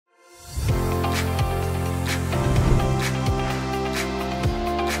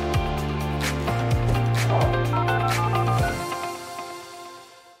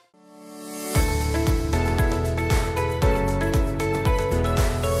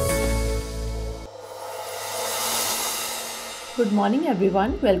Good morning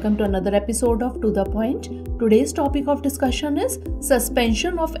everyone. Welcome to another episode of To The Point. Today's topic of discussion is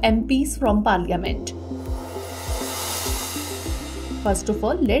suspension of MPs from Parliament. First of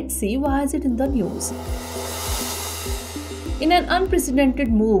all, let's see why is it in the news. In an unprecedented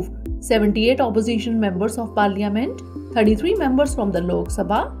move, 78 opposition members of Parliament, 33 members from the Lok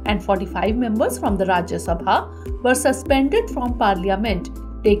Sabha and 45 members from the Rajya Sabha were suspended from Parliament,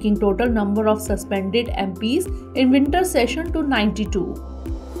 taking total number of suspended MPs in winter session to 92.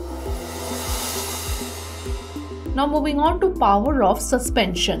 Now moving on to power of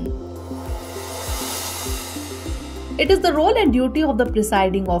suspension. It is the role and duty of the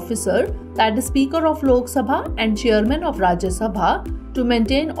presiding officer, that is Speaker of Lok Sabha and Chairman of Rajya Sabha, to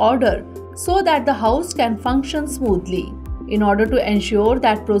maintain order so that the House can function smoothly. In order to ensure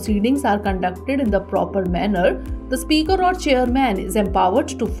that proceedings are conducted in the proper manner, the Speaker or Chairman is empowered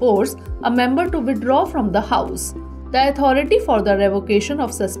to force a member to withdraw from the House. The authority for the revocation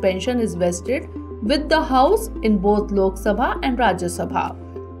of suspension is vested with the House in both Lok Sabha and Rajya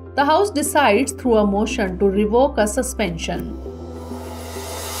Sabha. The House decides through a motion to revoke a suspension.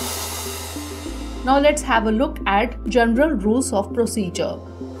 Now let's have a look at general rules of procedure.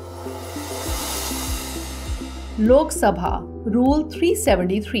 Lok Sabha, Rule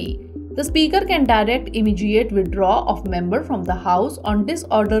 373. The Speaker can direct immediate withdrawal of member from the House on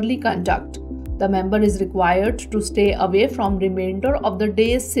disorderly conduct. The member is required to stay away from remainder of the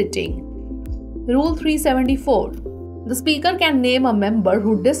day's sitting. Rule 374. The Speaker can name a member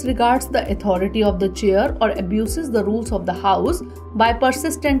who disregards the authority of the chair or abuses the rules of the House by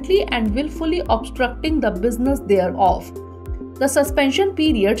persistently and willfully obstructing the business thereof. The suspension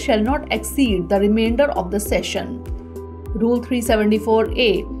period shall not exceed the remainder of the session. Rule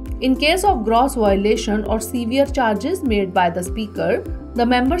 374A. In case of gross violation or severe charges made by the Speaker, the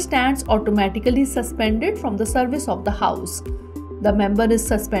member stands automatically suspended from the service of the House. The member is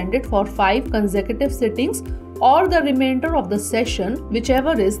suspended for 5 consecutive sittings or the remainder of the session,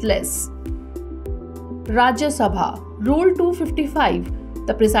 whichever is less. Rajya Sabha, Rule 255.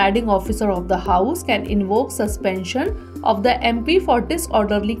 The presiding officer of the House can invoke suspension of the MP for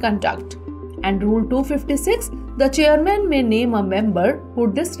disorderly conduct. And Rule 256, the chairman may name a member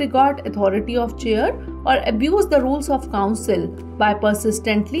who disregard authority of chair or abuse the rules of council by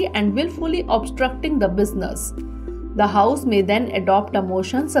persistently and willfully obstructing the business. The House may then adopt a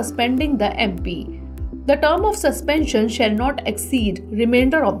motion suspending the MP. The term of suspension shall not exceed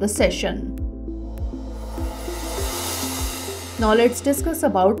remainder of the session. Now let's discuss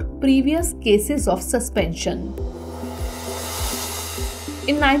about previous cases of suspension.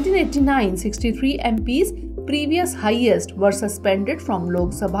 In 1989, 63 MPs, previous highest, were suspended from Lok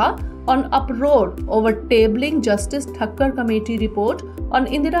Sabha on uproar over tabling Justice Thakkar Committee report on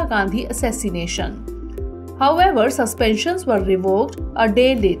Indira Gandhi assassination. However, suspensions were revoked a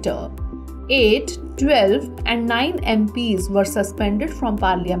day later. 8, 12 and 9 MPs were suspended from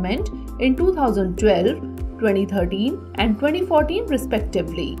Parliament in 2012, 2013 and 2014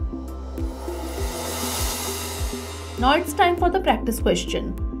 respectively. Now it's time for the practice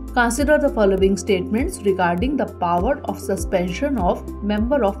question. Consider the following statements regarding the power of suspension of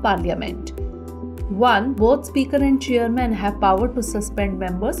Member of Parliament. 1. Both Speaker and Chairman have power to suspend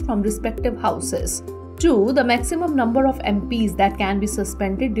members from respective houses. 2. The maximum number of MPs that can be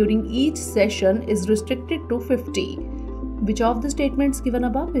suspended during each session is restricted to 50. Which of the statements given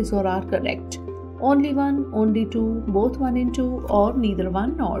above is or are correct? Only one, only two, both 1 and 2, or neither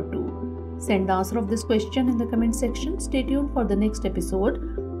 1 nor 2? Send the answer of this question in the comment section. Stay tuned for the next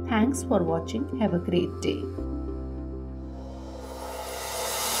episode. Thanks for watching. Have a great day.